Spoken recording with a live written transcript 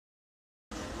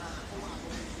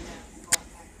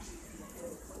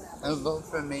Vote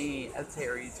for me at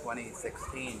Terry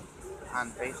 2016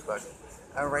 on Facebook.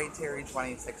 Write Terry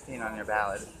 2016 on your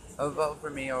ballot. Vote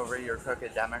for me over your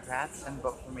crooked Democrats, and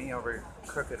vote for me over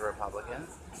crooked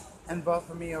Republicans, and vote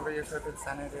for me over your crooked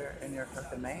senator and your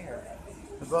crooked mayor.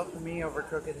 Vote for me over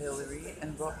crooked Hillary,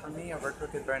 and vote for me over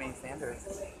crooked Bernie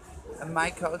Sanders. And my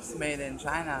coat's made in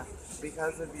China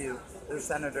because of you, the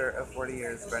senator of 40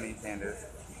 years, Bernie Sanders.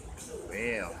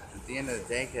 Well, at the end of the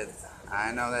day, kids,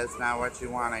 I know that's not what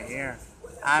you want to hear.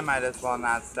 I might as well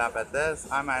not stop at this.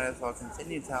 I might as well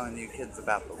continue telling you kids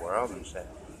about the world and shit.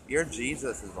 Your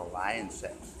Jesus is a lie and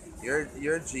shit.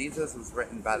 Your Jesus was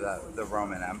written by the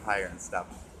Roman Empire and stuff,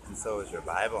 and so is your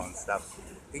Bible and stuff.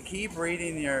 You keep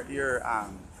reading your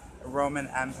Roman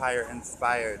Empire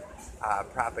inspired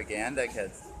propaganda,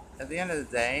 kids. At the end of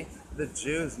the day, the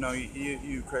Jews know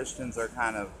you Christians are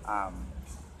kind of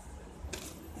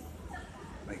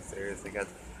like seriously, guys.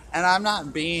 And I'm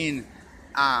not being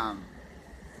um,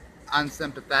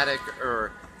 unsympathetic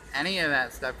or any of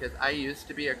that stuff because I used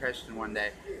to be a Christian one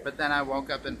day, but then I woke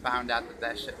up and found out that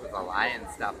that shit was a lie and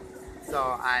stuff. So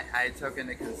I took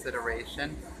into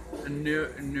consideration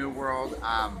new world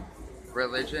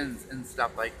religions and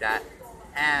stuff like that,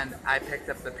 and I picked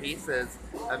up the pieces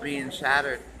of being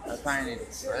shattered of finding,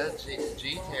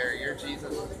 Terry, your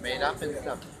Jesus was made up and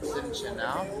stuff, didn't you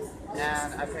know?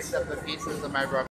 And I picked up the pieces of my broken